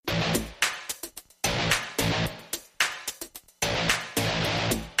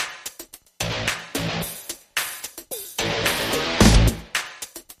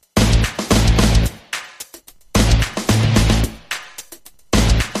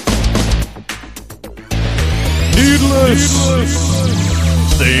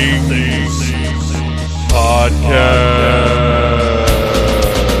Things Podcast.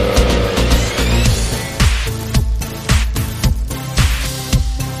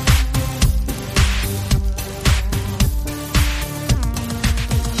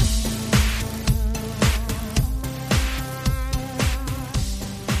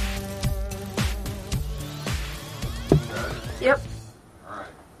 Yep. Alright.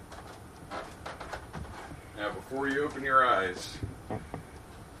 Now, before you open your eyes,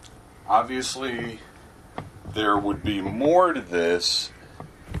 obviously there would be more to this,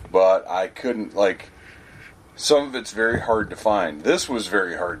 but I couldn't, some of it's very hard to find. This was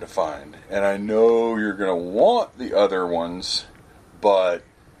very hard to find, and I know you're going to want the other ones, but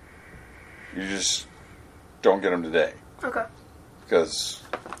you just don't get them today. Okay. Because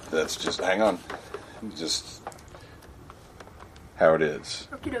that's just, hang on, just how it is.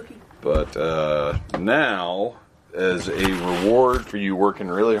 Okie dokie. But now, as a reward for you working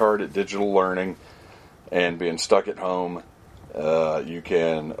really hard at digital learning and being stuck at home, you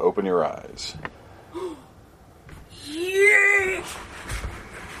can open your eyes. Yeah!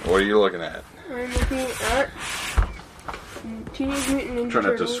 What are you looking at? I'm looking at Teenage Mutant Ninja Try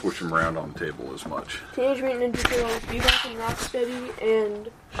not to Turtles. switch them around on the table as much. Teenage Mutant Ninja Turtles, Bebop and Rocksteady, and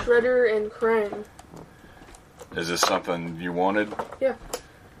Shredder and Krang. Is this something you wanted? Yeah.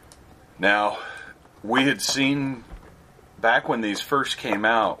 Now, we had seen back when these first came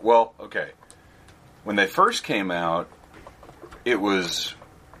out. Well, okay. When they first came out, it was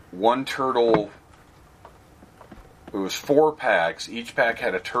one turtle. It was 4 packs. Each pack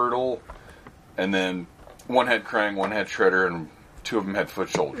had a turtle, and then one had Krang, one had Shredder, and 2 of them had foot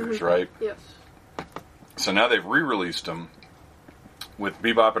soldiers, Mm-hmm. right? Yes. So now they've re-released them with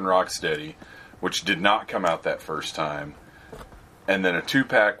Bebop and Rocksteady, which did not come out that first time, and then a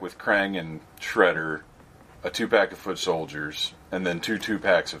 2-pack with Krang and Shredder, a 2-pack of foot soldiers, and then 2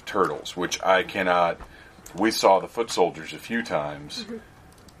 2-packs of turtles, which I cannot. We saw the foot soldiers a few times,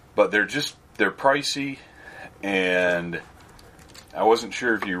 but they're pricey, and I wasn't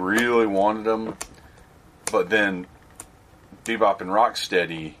sure if you really wanted them. But then Bebop and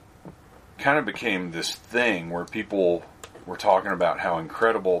Rocksteady kind of became this thing where people were talking about how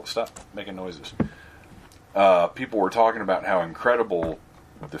incredible. Stop making noises. People were talking about how incredible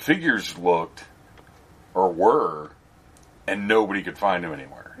the figures looked or were, and nobody could find them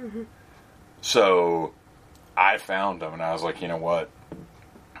anywhere. Mm-hmm. So I found them, and I was like, you know what?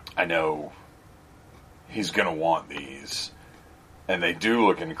 I know he's going to want these, and they do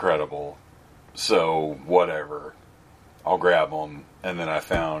look incredible. So whatever, I'll grab them. And then I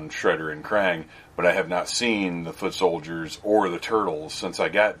found Shredder and Krang, but I have not seen the foot soldiers or the turtles since I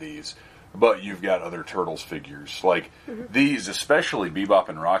got these. But you've got other Turtles figures. These, especially Bebop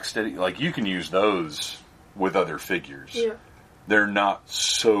and Rocksteady, you can use those with other figures. Yeah. They're not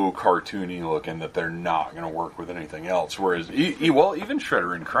so cartoony looking that they're not going to work with anything else. Whereas, even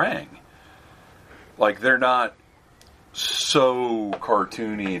Shredder and Krang, they're not so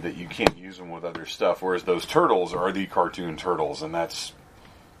cartoony that you can't use them with other stuff. Whereas those turtles are the cartoon turtles, and that's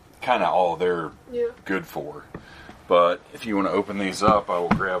kind of all they're good for. But if you want to open these up, I will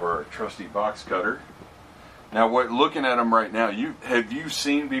grab our trusty box cutter. Now, looking at them right now, have you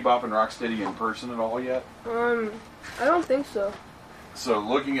seen Bebop and Rocksteady in person at all yet? I don't think so. So,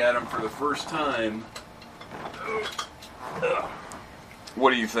 looking at them for the first time,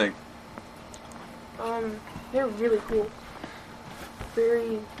 what do you think? They're really cool.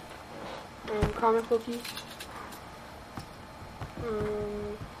 Very, comic booky.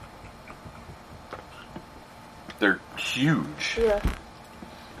 They're huge. Yeah.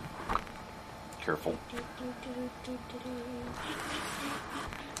 Careful.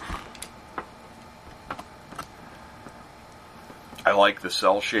 I like the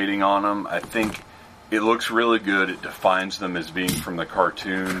cell shading on them. I think it looks really good. It defines them as being from the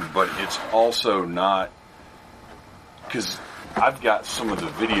cartoon, but it's also not, because I've got some of the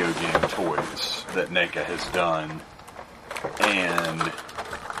video game toys that NECA has done, and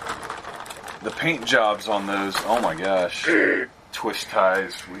the paint jobs on those, oh my gosh. Twist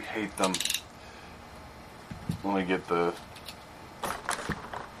ties, we hate them. Let me get the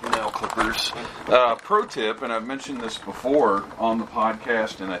nail clippers. Pro tip, and I've mentioned this before on the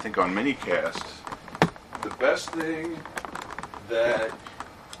podcast and I think on minicasts, the best thing that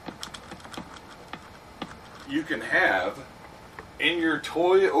you can have in your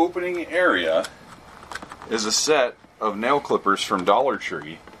toy opening area is a set of nail clippers from Dollar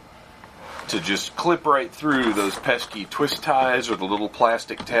Tree to just clip right through those pesky twist ties or the little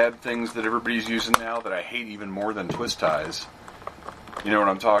plastic tab things that everybody's using now that I hate even more than twist ties. You know what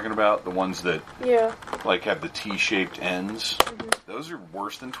I'm talking about? The ones that Yeah. like have the T-shaped ends. Those are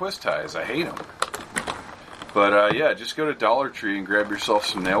worse than twist ties. I hate them. But yeah, just go to Dollar Tree and grab yourself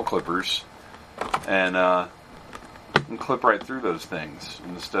some nail clippers and clip right through those things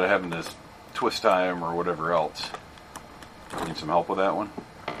instead of having to twist tie them or whatever else. Need some help with that one?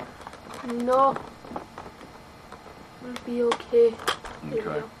 No. It'll be okay. There you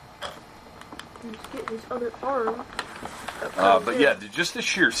Okay. go. Let's get his other arm. But yeah, just the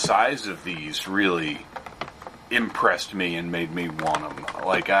sheer size of these really impressed me and made me want them.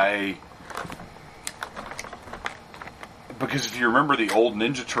 Because if you remember the old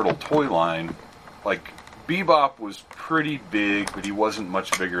Ninja Turtle toy line, like, Bebop was pretty big, but he wasn't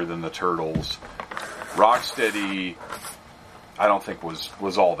much bigger than the Turtles. Rocksteady, I don't think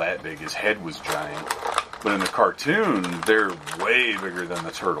was all that big. His head was giant. But in the cartoon, they're way bigger than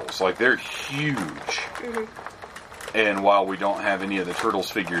the Turtles. Like, they're huge. Mm-hmm. And while we don't have any of the Turtles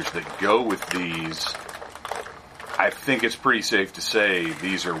figures that go with these, I think it's pretty safe to say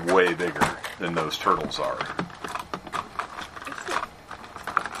these are way bigger than those Turtles are.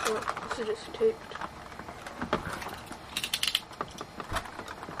 Oh, this is just taped.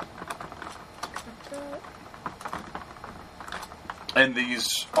 And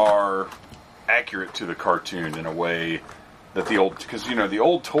these are accurate to the cartoon in a way that the old... Because, you know, the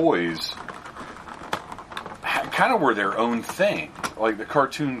old toys kind of were their own thing. Like, the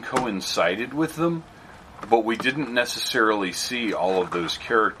cartoon coincided with them, but we didn't necessarily see all of those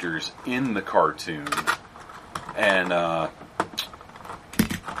characters in the cartoon. And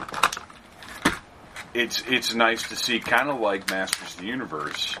it's nice to see, kind of like Masters of the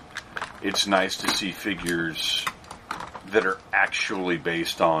Universe, it's nice to see figures that are actually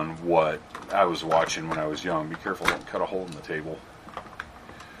based on what I was watching when I was young. Be careful, don't cut a hole in the table.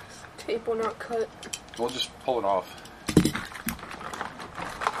 Tape will not cut. We'll just pull it off.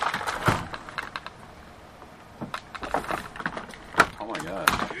 Oh my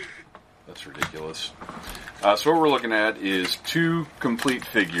gosh. That's ridiculous. So what we're looking at is 2 complete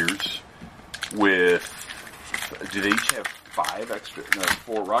figures with... Do they each have 5 extra... No,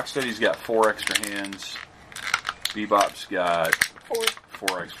 4. Rocksteady's got 4 extra hands. Bebop's got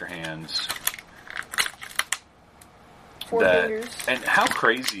 4 extra hands. 4 fingers. And how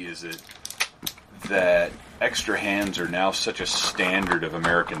crazy is it that extra hands are now such a standard of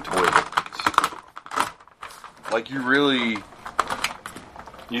American toy figures? Like, you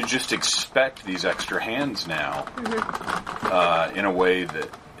just expect these extra hands now, in a way that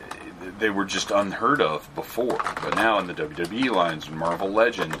they were just unheard of before. But now in the WWE lines and Marvel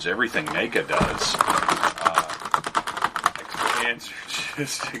Legends, everything NECA does, extra hands are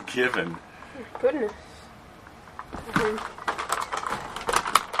just a given. Goodness.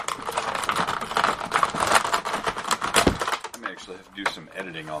 I have to do some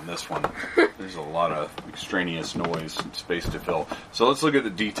editing on this one. There's a lot of extraneous noise and space to fill. So let's look at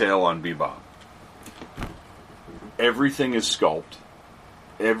the detail on Bebop. Everything is sculpted.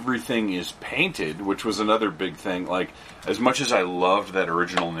 Everything is painted, which was another big thing. Like, as much as I loved that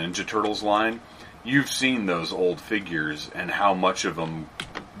original Ninja Turtles line, you've seen those old figures and how much of them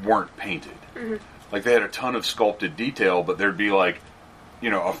weren't painted. Mm-hmm. Like, they had a ton of sculpted detail, but there'd be like,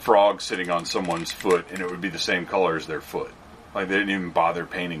 you know, a frog sitting on someone's foot, and it would be the same color as their foot. Like, they didn't even bother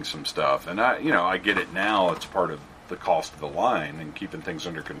painting some stuff. And I get it now. It's part of the cost of the line and keeping things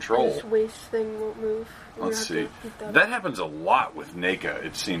under control. This waist thing won't move. Let's see. That happens a lot with NECA,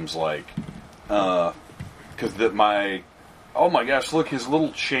 it seems like. Because oh my gosh, look, his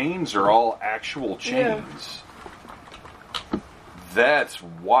little chains are all actual chains. Yeah. That's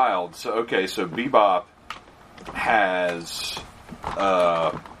wild. So Bebop has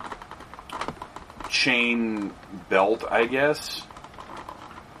chain belt, I guess,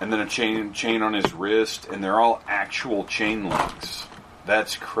 and then a chain on his wrist, and they're all actual chain links.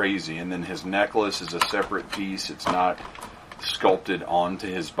 That's crazy. And then his necklace is a separate piece. It's not sculpted onto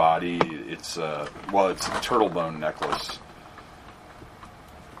his body. It's it's a turtle bone necklace.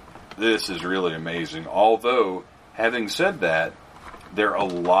 This is really amazing. Although, having said that, there are a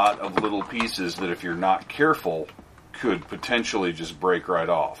lot of little pieces that, if you're not careful, could potentially just break right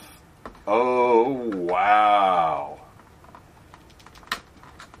off. Oh, wow.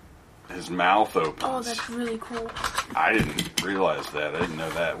 His mouth opens. Oh, that's really cool. I didn't realize that. I didn't know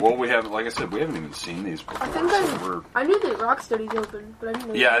that. Well, we haven't, like I said, we haven't even seen these before. I knew that Rocksteady's open, but I didn't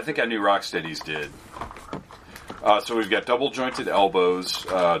know. Yeah, I think I knew Rocksteady's did. So we've got double jointed elbows,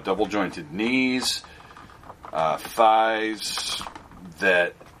 double jointed knees, thighs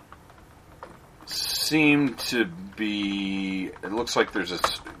that seem to be... It looks like there's a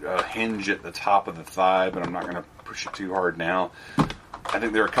hinge at the top of the thigh, but I'm not going to push it too hard now. I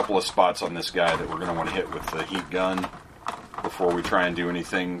think there are a couple of spots on this guy that we're going to want to hit with the heat gun before we try and do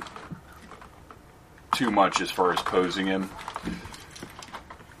anything too much as far as posing him.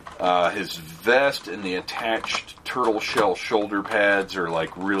 His vest and the attached turtle shell shoulder pads are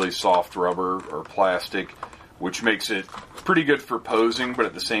like really soft rubber or plastic, which makes it pretty good for posing, but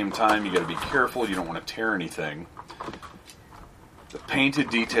at the same time you got to be careful, you don't want to tear anything. The painted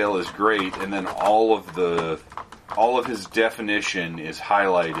detail is great, and then all of his definition is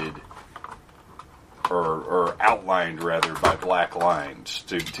highlighted or outlined rather by black lines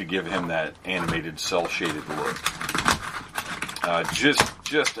to give him that animated cell shaded look.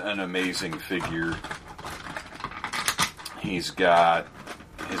 Just an amazing figure. He's got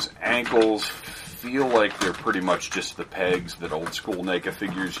his ankles feel like they're pretty much just the pegs that old school NECA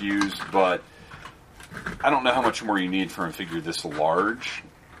figures use, but I don't know how much more you need from a figure this large.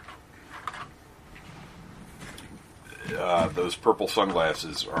 Those purple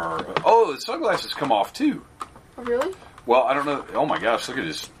sunglasses are... Oh, the sunglasses come off too. Oh, really? Well, I don't know. Oh my gosh, look at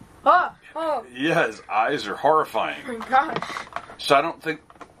his... Oh! Yeah, his eyes are horrifying. Oh my gosh. So I don't think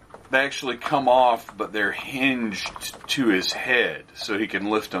they actually come off, but they're hinged to his head so he can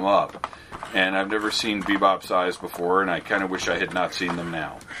lift them up. And I've never seen Bebop's eyes before, and I kind of wish I had not seen them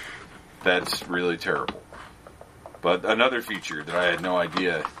now. That's really terrible. But another feature that I had no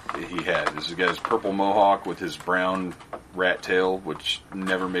idea he had is he got his purple mohawk with his brown rat tail, which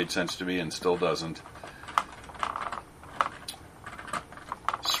never made sense to me and still doesn't.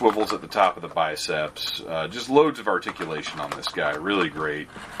 Swivels at the top of the biceps. Just loads of articulation on this guy. Really great.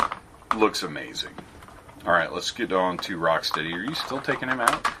 Looks amazing. Alright, let's get on to Rocksteady. Are you still taking him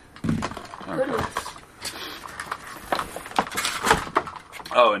out? Okay.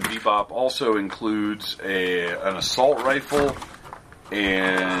 Oh, and Bebop also includes an assault rifle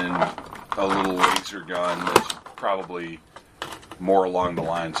and a little laser gun that's probably more along the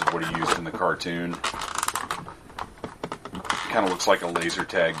lines of what he used in the cartoon. Kind of looks like a laser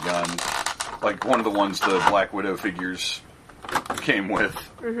tag gun, like one of the ones the Black Widow figures came with,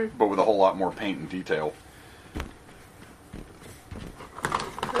 but with a whole lot more paint and detail.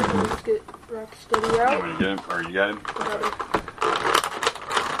 Let's get Rocksteady out. You want to get him? Or you got him?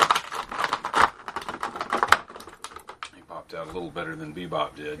 He popped out a little better than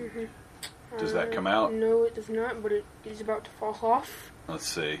Bebop did. Does that come out? No, it does not, but it is about to fall off. Let's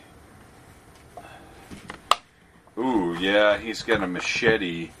see. Ooh, yeah, he's got a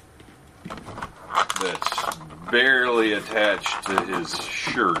machete that's barely attached to his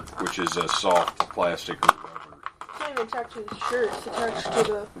shirt, which is a soft plastic rubber. It's not even attached to his shirt, it's attached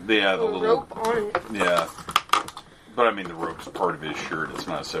to the little rope on it. Yeah. But I mean, the rope's part of his shirt, it's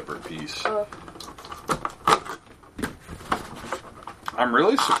not a separate piece. I'm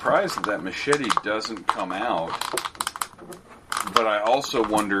really surprised that machete doesn't come out. But I also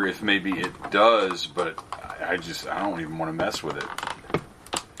wonder if maybe it does, but I don't even want to mess with it.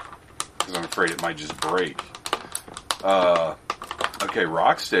 Because I'm afraid it might just break. Okay,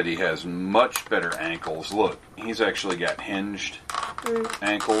 Rocksteady has much better ankles. Look, he's actually got hinged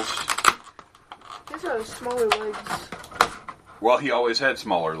ankles. These are smaller legs. Well, he always had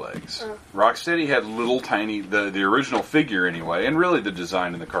smaller legs. Rocksteady had little tiny, the original figure anyway, and really the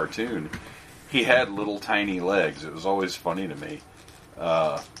design in the cartoon, he had little tiny legs. It was always funny to me.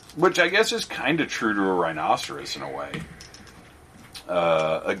 Which I guess is kind of true to a rhinoceros in a way.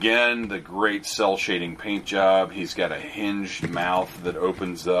 Again, the great cell shading paint job. He's got a hinged mouth that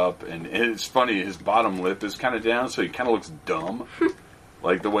opens up, and it's funny, his bottom lip is kind of down, so he kind of looks dumb.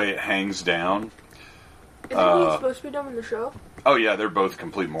 Like the way it hangs down. Isn't he supposed to be dumb in the show? Oh yeah, they're both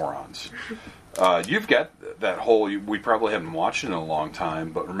complete morons. You've got that whole, we probably haven't watched it in a long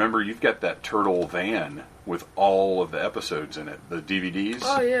time, but remember, you've got that turtle van with all of the episodes in it, the DVDs.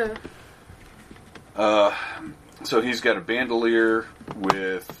 Oh, yeah. So he's got a bandolier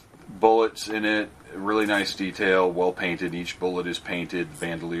with bullets in it, really nice detail, well painted. Each bullet is painted, the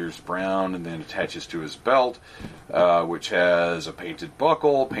bandolier's brown, and then attaches to his belt, which has a painted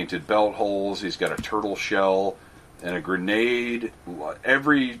buckle, painted belt holes. He's got a turtle shell and a grenade.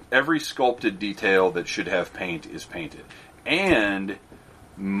 Every sculpted detail that should have paint is painted. And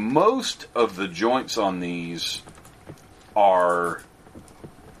most of the joints on these are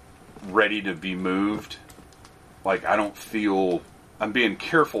ready to be moved. Like, I don't feel... I'm being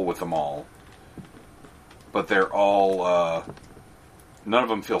careful with them all. But they're all... none of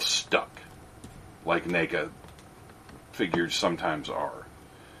them feel stuck. Like NECA figures sometimes are.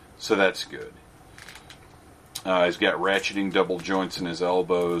 So that's good. He's got ratcheting double joints in his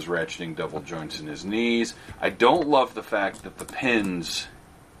elbows, ratcheting double joints in his knees. I don't love the fact that the pins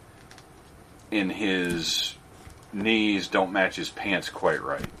in his knees don't match his pants quite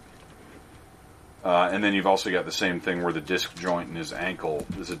right. And then you've also got the same thing where the disc joint in his ankle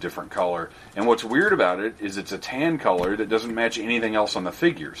is a different color. And what's weird about it is it's a tan color that doesn't match anything else on the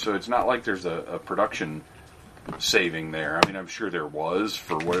figure. So it's not like there's a production saving there. I mean, I'm sure there was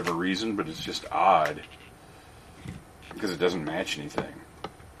for whatever reason, but it's just odd because it doesn't match anything.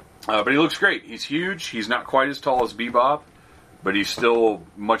 But he looks great. He's huge. He's not quite as tall as Bebop, but he's still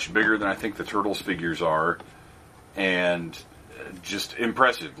much bigger than I think the Turtles figures are. And just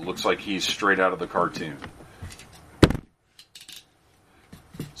impressive. Looks like he's straight out of the cartoon.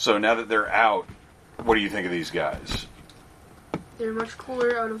 So now that they're out, what do you think of these guys? They're much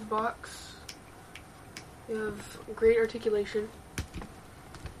cooler out of the box. They have great articulation.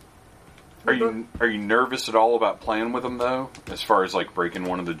 Are you nervous at all about playing with them though? As far as like breaking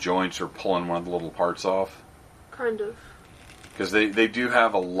one of the joints or pulling one of the little parts off? Kind of. Because they do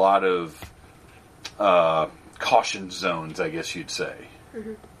have a lot of caution zones, I guess you'd say.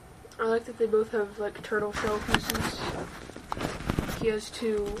 Mm-hmm. I like that they both have like turtle shell pieces. He has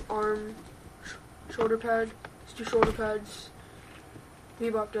two shoulder pads.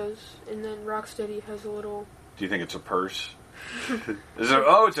 Bebop does, and then Rocksteady has a little. Do you think it's a purse?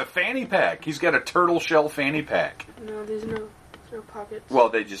 It's a fanny pack. He's got a turtle shell fanny pack. No, there's no pockets. Well,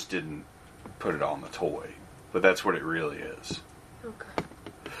 they just didn't put it on the toy, but that's what it really is.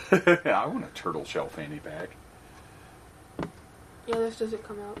 Okay. I want a turtle shell fanny pack. Yeah, this doesn't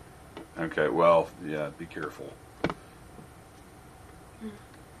come out. Okay, well, yeah, be careful.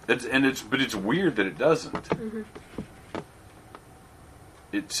 But it's weird that it doesn't. Mm-hmm.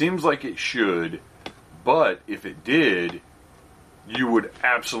 It seems like it should, but if it did, you would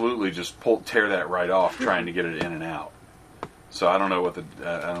absolutely just tear that right off trying to get it in and out. So I don't know what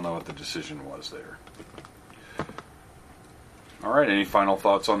the decision was there. All right, any final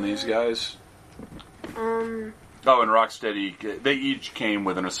thoughts on these guys? Oh, and Rocksteady, they each came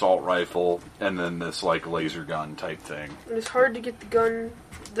with an assault rifle and then this like laser gun type thing. And it's hard to get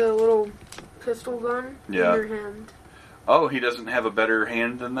the little pistol gun in your hand. Oh, he doesn't have a better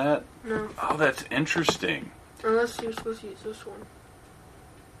hand than that? No. Oh, that's interesting. Unless you're supposed to use this one.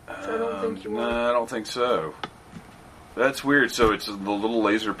 Which I don't think you No, want. I don't think so. That's weird. So it's the little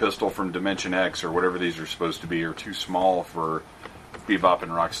laser pistol from Dimension X or whatever these are supposed to be are too small for Bebop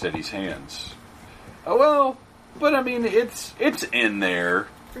and Rocksteady's hands. Oh, well, but I mean, it's in there.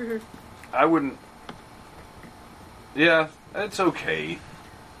 Mm-hmm. I wouldn't... Yeah, it's okay.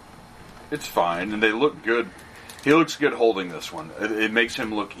 It's fine, and they look good. He looks good holding this one. It makes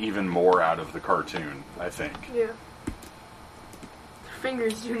him look even more out of the cartoon, I think. Yeah.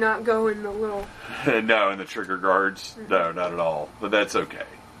 Fingers do not go in the little... No, in the trigger guards. Mm-hmm. No, not at all. But that's okay.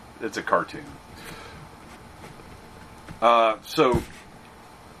 It's a cartoon. So,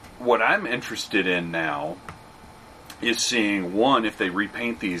 what I'm interested in now is seeing, one, if they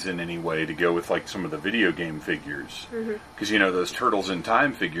repaint these in any way to go with like some of the video game figures. Because, those Turtles in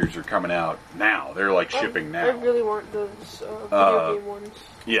Time figures are coming out now. They're like shipping now. I really want those video game ones.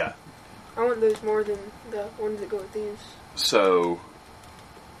 Yeah. I want those more than the ones that go with these. So,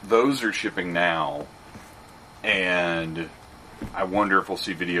 those are shipping now, and I wonder if we'll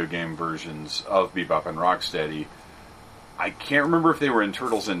see video game versions of Bebop and Rocksteady. I can't remember if they were in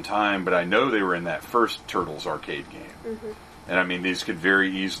Turtles in Time, but I know they were in that first Turtles arcade game. Mm-hmm. And I mean, these could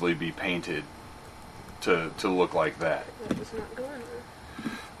very easily be painted to look like that. That does not go in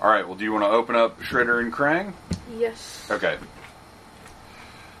there. Alright, well, do you want to open up Shredder and Krang? Yes. Okay.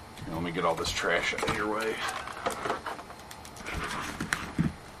 Let me get all this trash out of your way.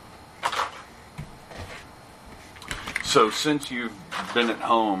 So, since you've been at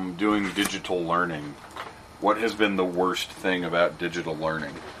home doing digital learning, what has been the worst thing about digital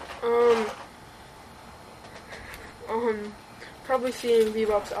learning? Probably seeing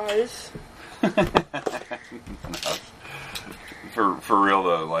Bebop's eyes. No. For real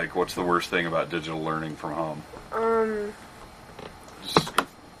though, like, what's the worst thing about digital learning from home? Just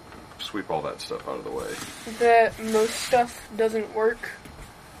sweep all that stuff out of the way. That most stuff doesn't work.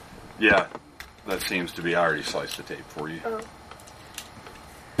 Yeah, that seems to be. I already sliced the tape for you. Oh.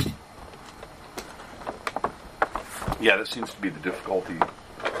 Yeah, that seems to be the difficulty.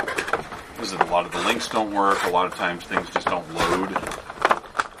 Is that a lot of the links don't work. A lot of times things just don't load.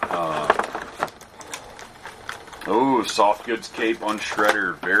 Soft goods cape on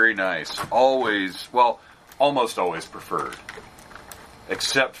Shredder. Very nice. Always, well, almost always preferred.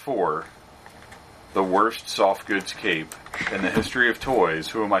 Except for the worst soft goods cape in the history of toys.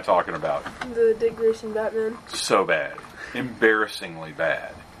 Who am I talking about? The Dick Grayson Batman. So bad. Embarrassingly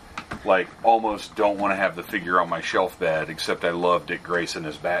bad. Like, almost don't want to have the figure on my shelf bed, except I love Dick Grayson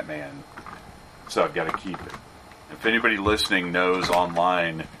as Batman. So I've got to keep it. If anybody listening knows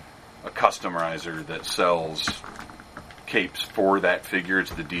online a customizer that sells capes for that figure,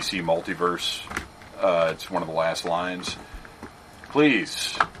 it's the DC Multiverse. It's one of the last lines.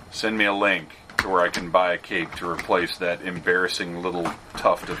 Please send me a link to where I can buy a cape to replace that embarrassing little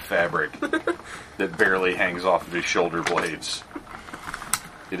tuft of fabric that barely hangs off of his shoulder blades.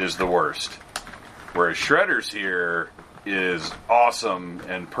 It is the worst. Whereas Shredder's here is awesome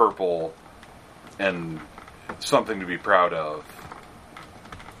and purple and something to be proud of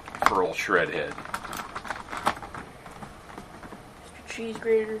for old Shredhead. Mr. Cheese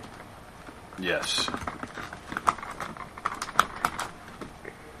Grater. Yes.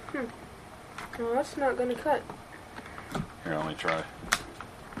 No, that's not gonna cut. Here, let me try.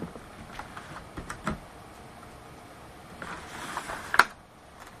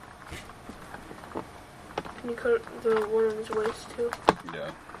 Can you cut the one on his waist too?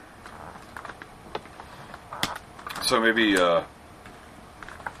 Yeah. So maybe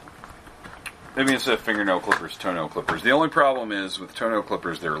instead of fingernail clippers, toenail clippers. The only problem is with toenail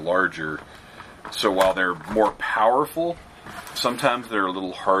clippers, they're larger. So while they're more powerful, sometimes they're a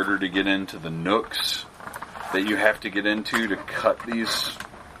little harder to get into the nooks that you have to get into to cut these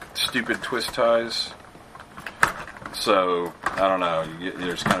stupid twist ties. So, I don't know.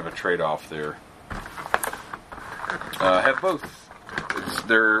 There's kind of a trade-off there. Have both.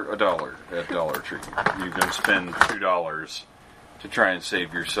 They're $1 at Dollar Tree. You can spend $2 to try and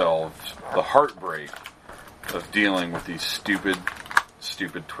save yourselves the heartbreak of dealing with these stupid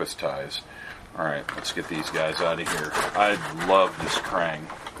twist ties. Alright, let's get these guys out of here. I love this Krang.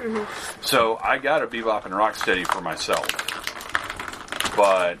 Mm-hmm. So, I got a Bebop and Rocksteady for myself.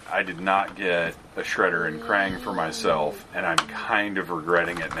 But I did not get a Shredder and Krang for myself, and I'm kind of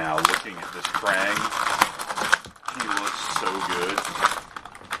regretting it now. Looking at this Krang, he looks so good.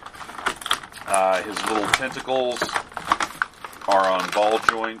 His little tentacles are on ball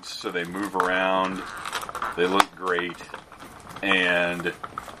joints, so they move around. They look great, and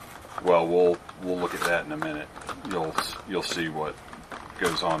well, we'll look at that in a minute. You'll see what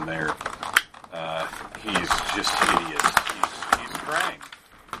goes on there. He's just hideous. He's Krang.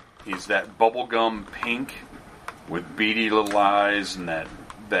 He's that bubblegum pink with beady little eyes and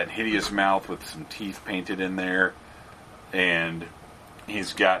that hideous mouth with some teeth painted in there. And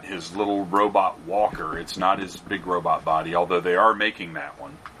he's got his little robot walker. It's not his big robot body, although they are making that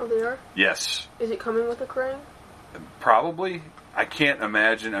one. Oh, they are? Yes. Is it coming with a Krang? Probably. I can't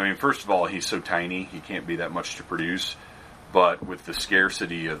imagine. I mean, first of all, he's so tiny, he can't be that much to produce. But with the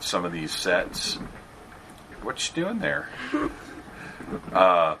scarcity of some of these sets, what you doing there?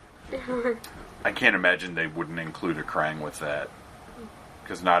 I can't imagine they wouldn't include a Krang with that.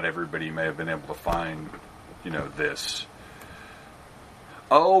 Because not everybody may have been able to find, this.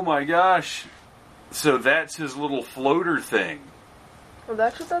 Oh my gosh! So that's his little floater thing. Oh,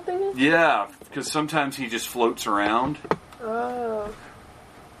 that's what that thing is? Yeah, because sometimes he just floats around. Oh.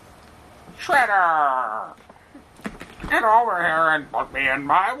 Shredder! Get over here and put me in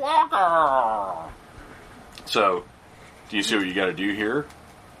my walker! So, do you see what you gotta do here?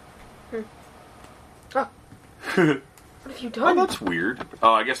 Oh. What have you done? Oh, that's weird.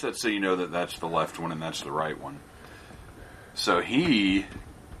 Oh, I guess that's so you know that that's the left one and that's the right one. So he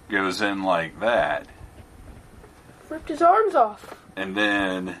goes in like that. Ripped his arms off. And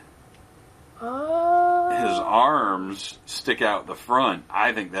then Oh. his arms stick out the front.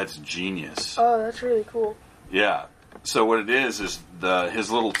 I think that's genius. Oh, that's really cool. Yeah. So what it is his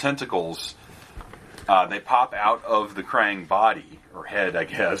little tentacles, they pop out of the Krang body, or head, I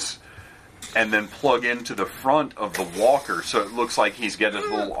guess, and then plug into the front of the walker, so it looks like he's got his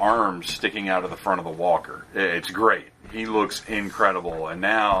little arms sticking out of the front of the walker. It's great. He looks incredible, and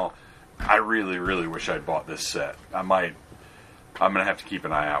now I really, really wish I'd bought this set. I'm going to have to keep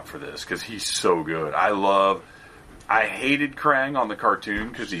an eye out for this, because he's so good. I hated Krang on the cartoon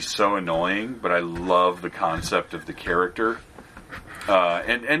because he's so annoying, but I love the concept of the character.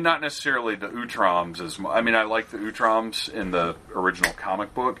 And not necessarily the Utroms as much. I mean, I like the Utroms in the original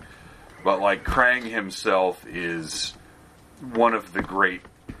comic book, but like Krang himself is one of the great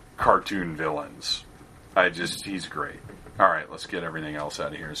cartoon villains. He's great. Alright, let's get everything else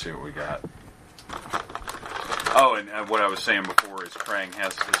out of here and see what we got. Oh, and what I was saying before is Krang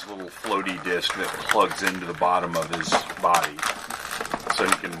has this little floaty disc that plugs into the bottom of his body. So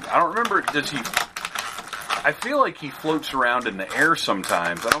he can... I don't remember... I feel like he floats around in the air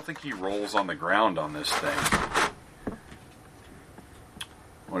sometimes. I don't think he rolls on the ground on this thing.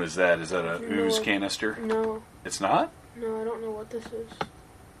 What is that? Is that a ooze canister? No. It's not? No, I don't know what this is.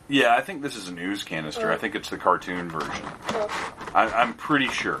 Yeah, I think this is an ooze canister. I think it's the cartoon version. Oh. I'm pretty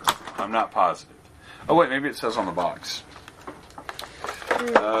sure. I'm not positive. Oh wait, maybe it says on the box.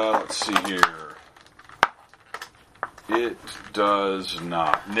 Let's see here. It does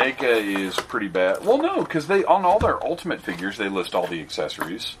not. NECA is pretty bad. Well, no, because they on all their Ultimate figures they list all the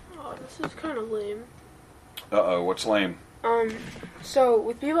accessories. Oh, this is kind of lame. Uh-oh, what's lame? So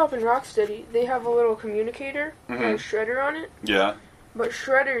with Bebop and Rocksteady, they have a little communicator with Shredder on it. Yeah. But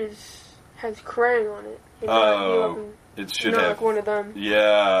Shredder's has Krang on it. It should not have like one of them.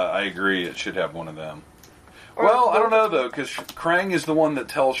 Yeah, I agree. It should have one of them. Or Well, I don't know though, because Krang is the one that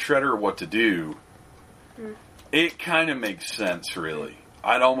tells Shredder what to do. It kind of makes sense, really.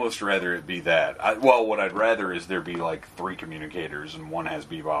 I'd almost rather it be that. What I'd rather is there be like 3 communicators, and one has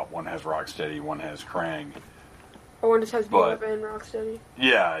Bebop, one has Rocksteady, one has Krang. Or one just has Bebop and Rocksteady.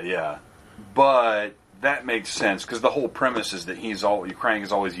 Yeah. But that makes sense, because the whole premise is that Krang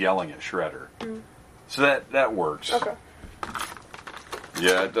is always yelling at Shredder. So that works. Okay.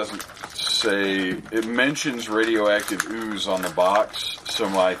 Yeah, it doesn't say... It mentions radioactive ooze on the box, so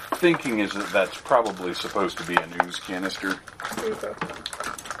my thinking is that that's probably supposed to be an ooze canister. Okay.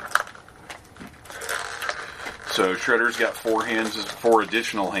 So Shredder's got 4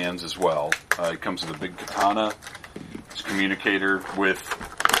 additional hands as well. It comes with a big katana. It's communicator with...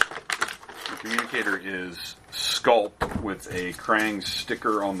 The communicator is sculpt with a Krang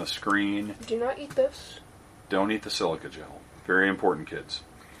sticker on the screen. Do not eat this. Don't eat the silica gel. Very important, kids.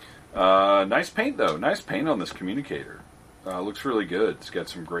 Nice paint, though. Nice paint on this communicator. Looks really good. It's got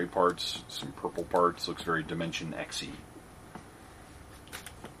some gray parts, some purple parts. Looks very Dimension X-y.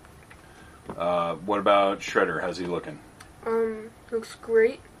 What about Shredder? How's he looking? Looks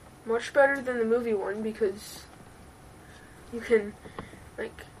great. Much better than the movie one, because you can,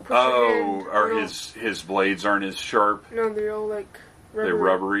 like, push your hand. His blades aren't as sharp? No, they're all, like, rubbery. They're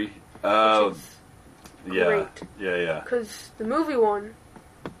rubbery? Great. Yeah. Because the movie one,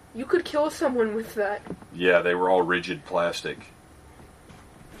 you could kill someone with that. Yeah, they were all rigid plastic.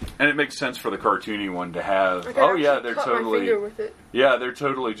 And it makes sense for the cartoony one to have... they're cut totally... my finger with it. Yeah, they're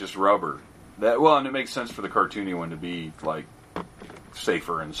totally just rubber. And it makes sense for the cartoony one to be, like,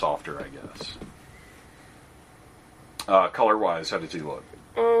 safer and softer, I guess. Color-wise, how does he look?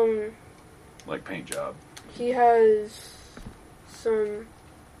 Like paint job. He has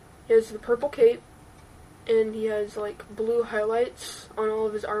the purple cape, and he has, like, blue highlights on all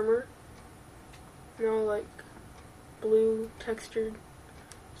of his armor. And all, like, blue textured.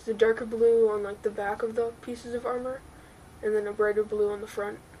 It's the darker blue on, like, the back of the pieces of armor, and then a brighter blue on the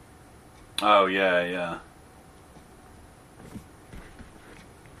front. Oh, yeah.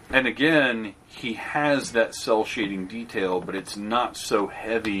 And again, he has that cell shading detail, but it's not so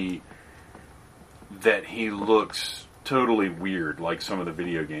heavy that he looks totally weird like some of the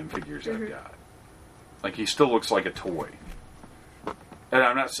video game figures I've got. Like, he still looks like a toy. And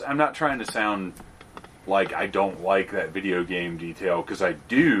I'm not trying to sound like I don't like that video game detail, because I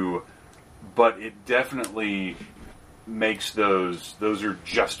do, but it definitely makes those are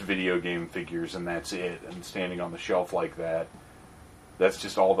just video game figures and that's it, and standing on the shelf like that, that's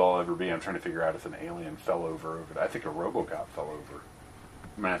just all they'll ever be. I'm trying to figure out if an alien fell over it. I think a RoboCop fell over.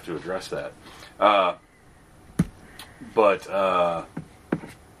 I'm going to have to address that.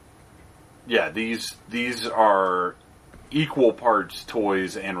 Yeah, these are equal parts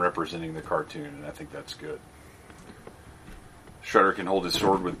toys and representing the cartoon, and I think that's good. Shredder can hold his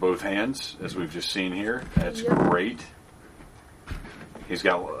sword with both hands, as we've just seen here. That's great. He's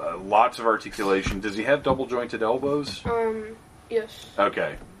got lots of articulation. Does he have double jointed elbows? Yes.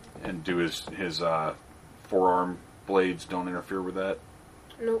 Okay. And do his forearm blades don't interfere with that?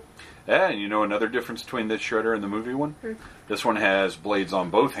 Nope. And you know another difference between this Shredder and the movie one? This one has blades on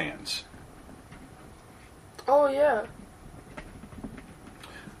both hands. Oh, yeah.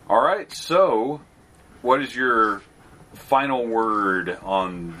 Alright, so what is your final word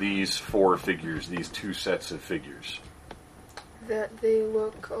on these 4 figures, these 2 sets of figures? That they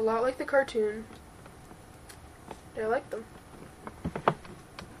look a lot like the cartoon. I like them.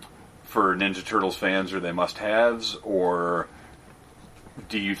 For Ninja Turtles fans, are they must-haves, or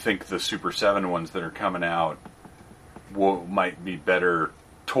do you think the Super 7 ones that are coming out might be better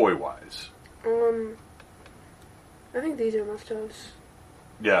toy-wise? I think these are must-haves.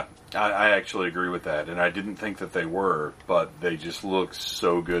 Yeah, I actually agree with that, and I didn't think that they were, but they just look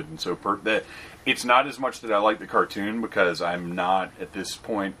so good and so it's not as much that I like the cartoon, because I'm not, at this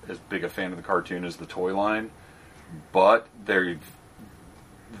point, as big a fan of the cartoon as the toy line, but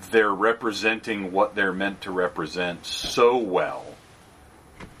they're representing what they're meant to represent so well,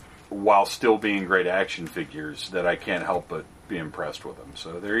 while still being great action figures, that I can't help but be impressed with them.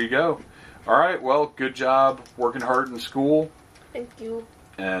 So there you go. Alright, well, good job working hard in school. Thank you.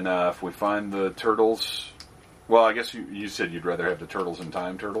 And if we find the turtles... Well, I guess you said you'd rather have the turtles and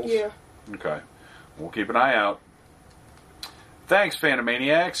time turtles? Yeah. Okay. We'll keep an eye out. Thanks,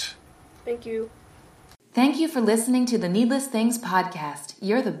 Phantomaniacs. Thank you. Thank you for listening to the Needless Things podcast.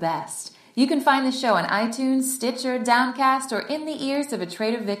 You're the best. You can find the show on iTunes, Stitcher, Downcast, or in the ears of a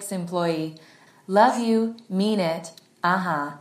Trader Vic's employee. Love you. Mean it. Uh-huh.